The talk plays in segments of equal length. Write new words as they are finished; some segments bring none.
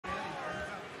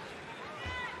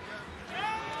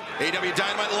AEW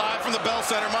Dynamite live from the Bell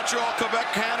Center, Montreal,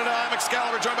 Quebec, Canada. I'm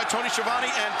Excalibur, joined by Toni Schiavone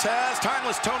and Taz.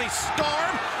 Timeless Toni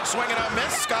Storm, swinging a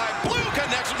miss. Skye Blue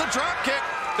connects with a drop kick.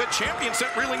 The champion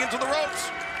sent reeling into the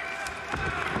ropes.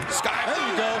 Skye Blue, there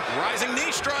you go. Rising knee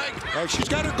strike. She's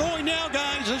got her going now,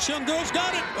 guys. This young girl's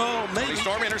got it. Oh, maybe. Toni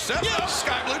Storm intercepts. Yes.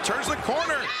 Skye Blue turns the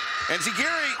corner. And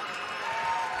Zigiri.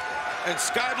 And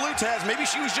Skye Blue, Taz, maybe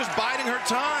she was just biding her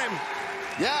time.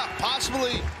 Yeah,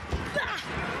 possibly.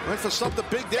 Went for something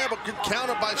big there, but good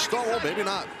counter by Storm. Well, maybe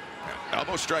not.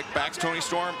 Elbow strike backs Toni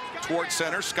Storm towards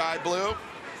center. Skye Blue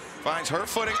finds her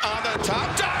footing on the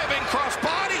top. Diving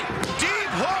crossbody. Deep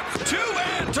hook.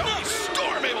 Two-hand. Toni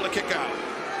Storm able to kick out.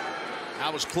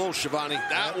 That was close, Schiavone.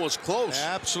 That was close.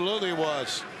 Absolutely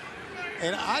was.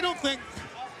 And I don't think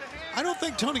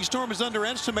Toni Storm has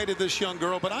underestimated this young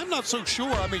girl, but I'm not so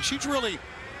sure. I mean, she's really...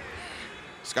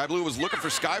 Skye Blue was looking for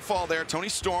Skyfall there. Toni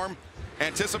Storm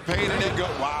anticipated it.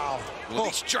 Wow.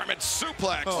 Release German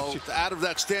suplex. Out of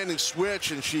that standing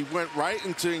switch, and she went right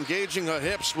into engaging her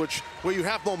hips, where you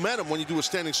have momentum when you do a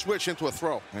standing switch into a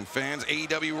throw. And fans,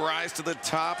 AEW Rise to the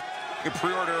Top. You can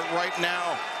pre-order it right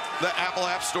now. The Apple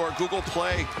App Store, Google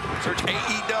Play. Search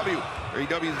AEW.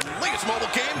 AEW's latest mobile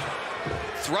game.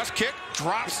 Thrust kick,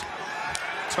 drops.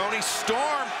 Toni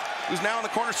Storm, who's now in the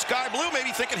corner. Skye Blue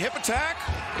maybe thinking hip attack.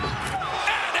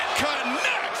 And it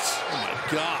connects. Oh,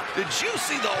 my God. Did you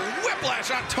see the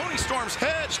whiplash on Toni Storm's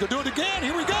head? She's going to do it again.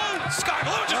 Here we go. Skye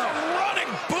Blue just a running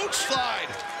boot slide.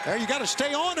 There, you got to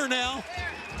stay on her now.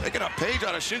 Taking a page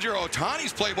out of Shinjiro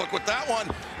Otani's playbook with that one.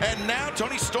 And now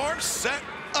Toni Storm set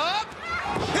up.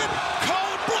 Hit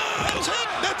Code Blue.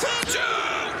 That's it.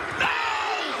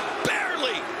 No!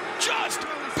 Barely. Just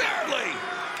barely.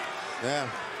 Yeah.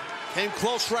 Came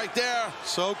close right there.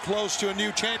 So close to a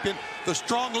new champion. The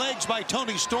strong legs by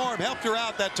Toni Storm helped her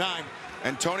out that time.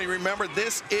 And Toni, remember,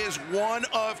 this is one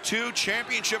of two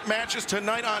championship matches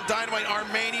tonight on Dynamite, our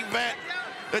main event.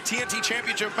 The TNT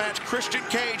Championship match, Christian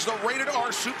Cage, the rated R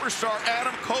superstar,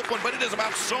 Adam Copeland. But it is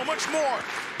about so much more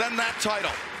than that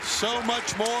title. So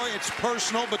much more. It's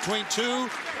personal between two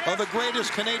of the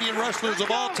greatest Canadian wrestlers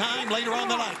of all time later on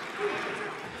the night.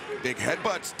 Big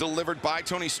headbutts delivered by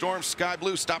Toni Storm. Skye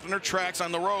Blue stopped in her tracks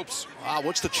on the ropes. Wow,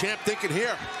 what's the champ thinking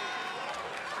here?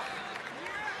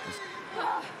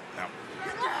 Now,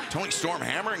 Toni Storm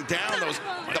hammering down the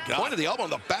point of the elbow on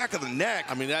the back of the neck.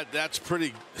 I mean, that's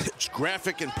pretty it's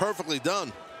graphic and perfectly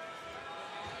done.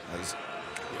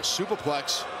 A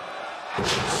superplex.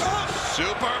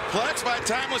 Superplex by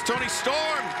timeless Toni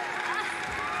Storm.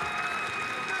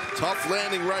 Tough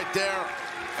landing right there.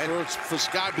 And for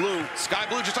Skye Blue. Skye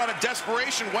Blue, just out of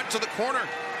desperation, went to the corner,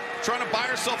 trying to buy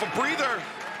herself a breather.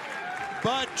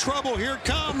 But trouble, here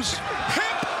comes.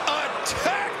 Hip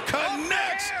attack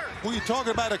connects. Well, you're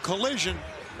talking about a collision.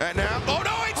 And now, oh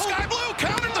no, wait, Skye Blue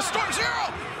countered the Storm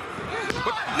Zero.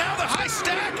 But now the high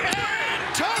stack,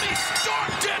 and Toni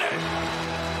Storm did it.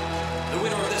 The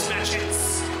winner of this match is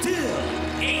still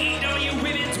AEW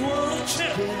Women's World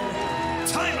Champion,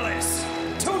 Timeless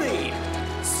Toni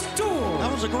Storm.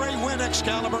 That was a great win,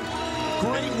 Excalibur.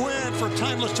 Great win for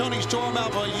timeless Toni Storm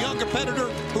out of a young competitor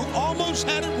who almost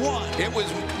had it won. It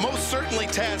was most certainly,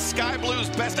 Taz, Skye Blue's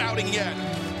best outing yet.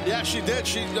 Yeah, she did.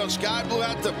 Skye Blue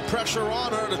had the pressure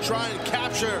on her to try and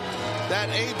capture that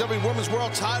AEW Women's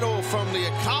World title from the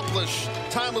accomplished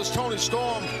timeless Toni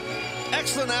Storm.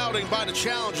 Excellent outing by the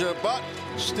challenger, but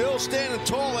still standing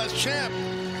tall as champ.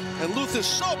 And Luther's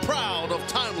so proud of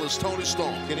timeless Toni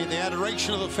Storm. Getting the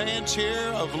adoration of the fans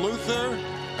here, of Luther.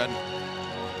 And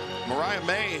Mariah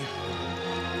May,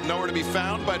 nowhere to be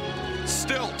found, but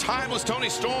still timeless Toni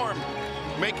Storm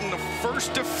making the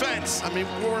first defense. I mean,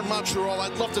 we're in Montreal.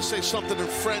 I'd love to say something in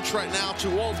French right now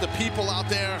to all of the people out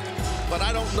there, but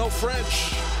I don't know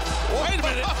French. Wait a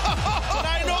minute. But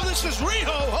I know this is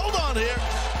Riho. Hold on here.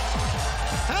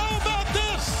 How about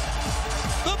this?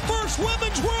 The first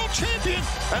women's world champion.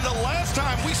 And the last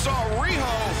time we saw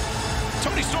Riho,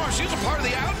 Toni Storm, she was a part of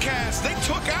the Outcast. They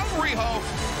took out Riho,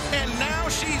 and now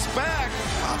she's back.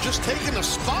 I'm just taking the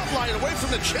spotlight away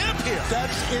from the champ here. That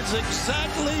is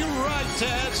exactly right,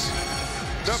 Taz.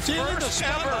 The Stealing first the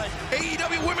ever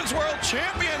AEW Women's World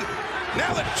Champion.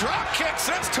 Now the drop kick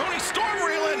sends Toni Storm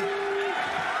reeling.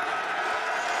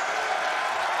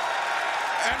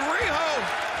 And Riho.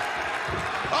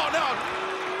 Oh, no.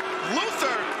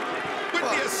 Luther with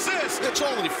the assist. It's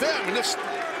only fair. I mean, this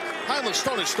timeless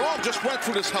Toni Storm just went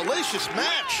through this hellacious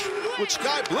match with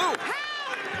Skye Blue.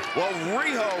 Well,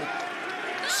 Riho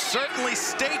certainly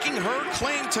staking her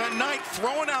claim tonight,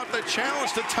 throwing out the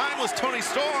challenge to timeless Toni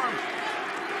Storm.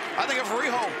 I think if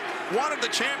Riho wanted the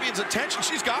champion's attention.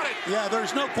 She's got it. Yeah,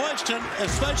 there's no question,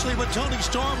 especially when Toni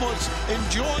Storm was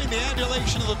enjoying the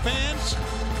adulation of the fans.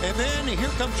 And then here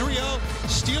comes Rio,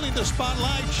 stealing the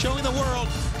spotlight, showing the world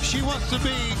she wants to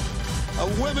be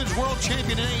a women's world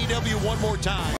champion in AEW one more time.